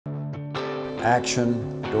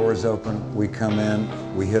action, doors open, we come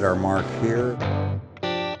in, we hit our mark here.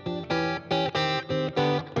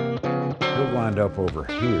 He'll wind up over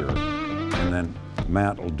here, and then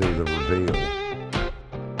Matt will do the reveal.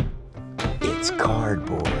 It's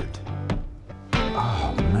cardboard.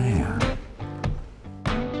 Oh, man.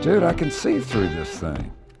 Dude, I can see through this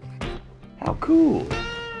thing. How cool.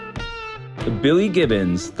 Billy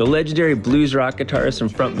Gibbons, the legendary blues rock guitarist and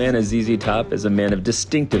frontman of ZZ Top, is a man of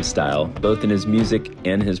distinctive style, both in his music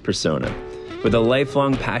and his persona. With a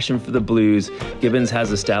lifelong passion for the blues, Gibbons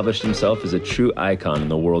has established himself as a true icon in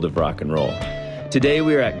the world of rock and roll. Today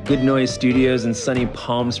we are at Goodnoise Studios in sunny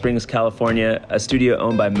Palm Springs, California, a studio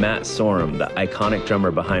owned by Matt Sorum, the iconic drummer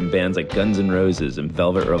behind bands like Guns N' Roses and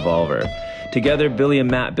Velvet Revolver. Together, Billy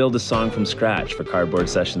and Matt build a song from scratch for Cardboard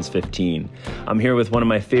Sessions 15. I'm here with one of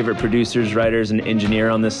my favorite producers, writers, and engineer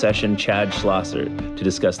on this session, Chad Shlosser, to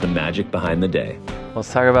discuss the magic behind the day.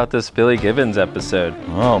 Let's talk about this Billy Gibbons episode.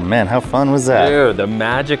 Oh man, how fun was that? Dude, the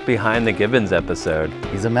magic behind the Gibbons episode.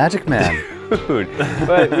 He's a magic man. Dude,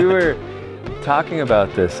 but we were talking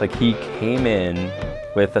about this, like he came in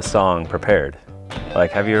with a song prepared.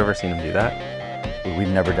 Like, have you ever seen him do that? We've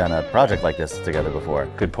never done a project like this together before.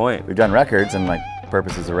 Good point. We've done records and like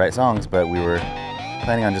purposes to write songs, but we were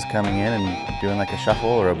planning on just coming in and doing like a shuffle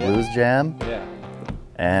or a blues jam. Yeah.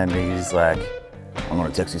 And he's like, I'm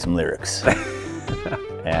gonna text you some lyrics.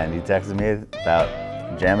 And he texted me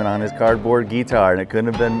about jamming on his cardboard guitar, and it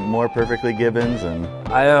couldn't have been more perfectly Gibbons. And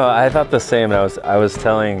I know, I thought the same. I was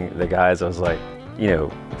telling the guys, I was like, you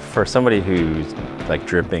know, for somebody who's like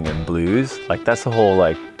dripping in blues, like that's the whole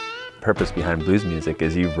like purpose behind blues music,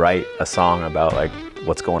 is you write a song about like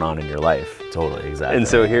what's going on in your life. Totally, exactly. And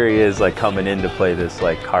so here he is like coming in to play this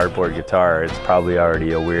like cardboard guitar. It's probably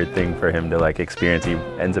already a weird thing for him to like experience. He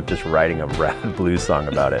ends up just writing a rad blues song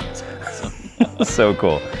about it. So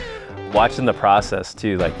cool. Watching the process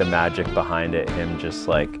too, like the magic behind it, him just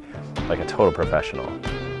like a total professional.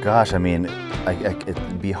 Gosh, I mean,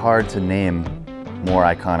 it'd be hard to name more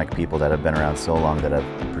iconic people that have been around so long, that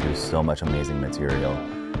have produced so much amazing material.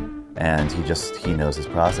 And he knows his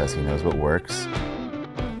process, he knows what works.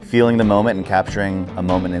 Feeling the moment and capturing a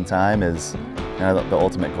moment in time is the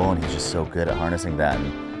ultimate goal, and he's just so good at harnessing that.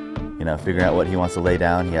 And, you know, figuring out what he wants to lay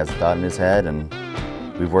down, he has a thought in his head, and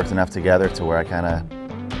we've worked enough together to where I kind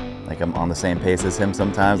of, like I'm on the same pace as him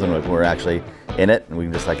sometimes, and we're actually in it, and we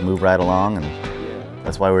can just like move right along, and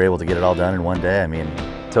that's why we're able to get it all done in one day. I mean,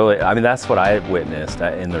 totally. I mean, that's what I witnessed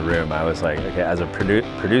in the room. I was like, okay, as a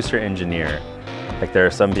producer engineer, like there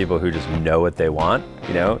are some people who just know what they want,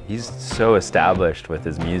 you know? He's so established with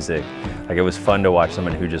his music. Like it was fun to watch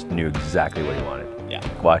someone who just knew exactly what he wanted.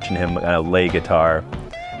 Yeah. Watching him lay guitar,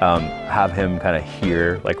 have him kind of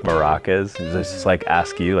hear like maracas, just like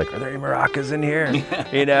ask you like, are there any maracas in here?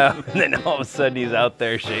 You know? And then all of a sudden he's out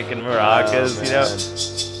there shaking maracas, you know?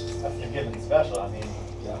 That's your Gibbons special, I mean,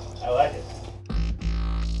 yeah, I like it.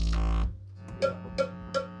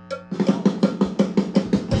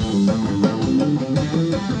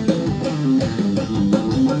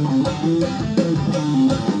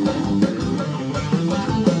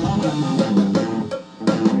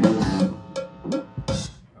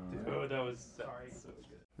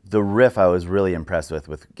 The riff I was really impressed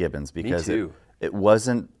with Gibbons, because it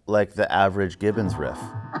wasn't like the average Gibbons riff.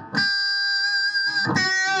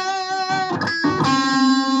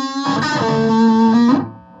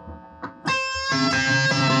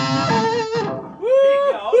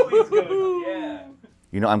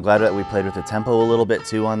 You know, I'm glad that we played with the tempo a little bit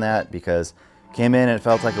too on that, because came in and it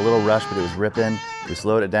felt like a little rush, but it was ripping. We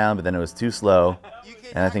slowed it down, but then it was too slow.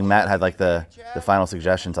 And I think Matt had like the final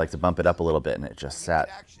suggestions, like to bump it up a little bit, and it just sat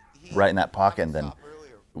right in that pocket. And then,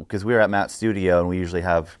 because we were at Matt's studio, and we usually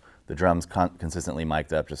have the drums consistently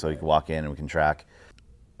mic'd up just so you can walk in and we can track.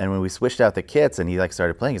 And when we switched out the kits and he like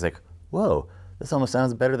started playing, he's like, whoa, this almost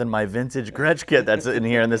sounds better than my vintage Gretsch kit that's in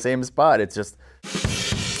here in the same spot. It's just...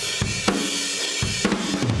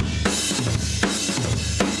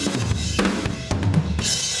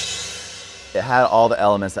 It had all the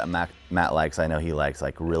elements that Matt likes. I know he likes,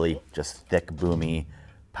 like really just thick, boomy,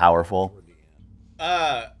 powerful.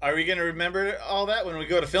 Are we gonna remember all that when we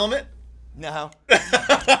go to film it? No.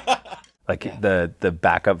 Like the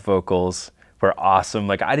backup vocals were awesome.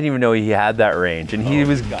 Like I didn't even know he had that range, and he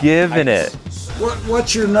was giving it.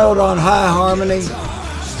 What's your note on high harmony?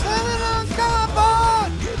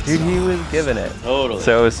 Dude, he was giving it. Totally.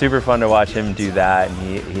 So it was super fun to watch him do that,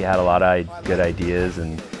 and he had a lot of good ideas,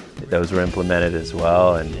 and those were implemented as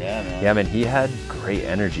well. And yeah, man, he had great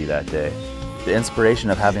energy that day. The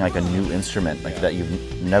inspiration of having like a new instrument like that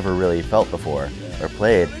you've never really felt before or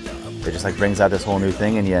played, it just like brings out this whole new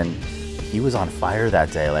thing in you, and he was on fire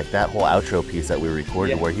that day. Like that whole outro piece that we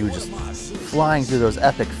recorded where he was just flying through those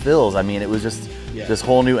epic fills. I mean, it was just this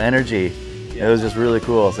whole new energy. It was just really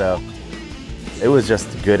cool. So it was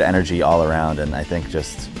just good energy all around. And I think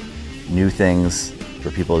just new things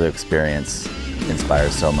for people to experience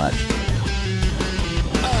inspires so much.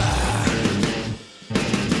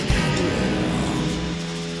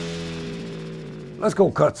 Let's go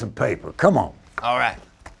cut some paper. Come on. All right.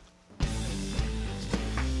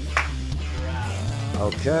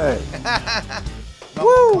 Okay.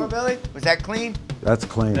 Woo! Billy, was that clean? That's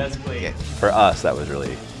clean. That's clean. Yeah. For us, that was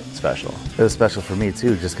really special. It was special for me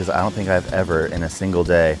too, just because I don't think I've ever in a single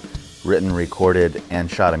day written, recorded, and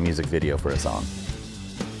shot a music video for a song.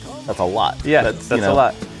 That's a lot. Yeah, that's a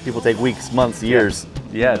lot. People take weeks, months, years.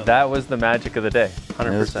 Yeah, that was the magic of the day,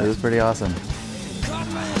 100%. It was pretty awesome.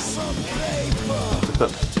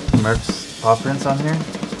 Put Murph's paw prints on here.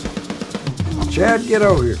 Chad, get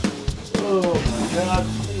over here. Oh my God!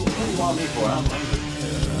 What do you want me for? I'm hungry.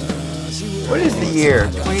 What is the year?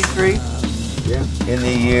 23? Yeah. In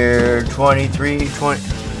the year 23, 20. So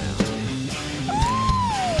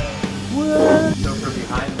for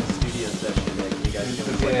behind the studio session, like, you guys give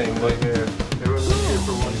us Look here. Everyone look here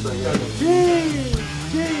for 1 second.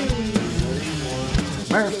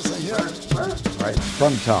 Murph. Right,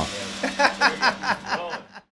 from the top.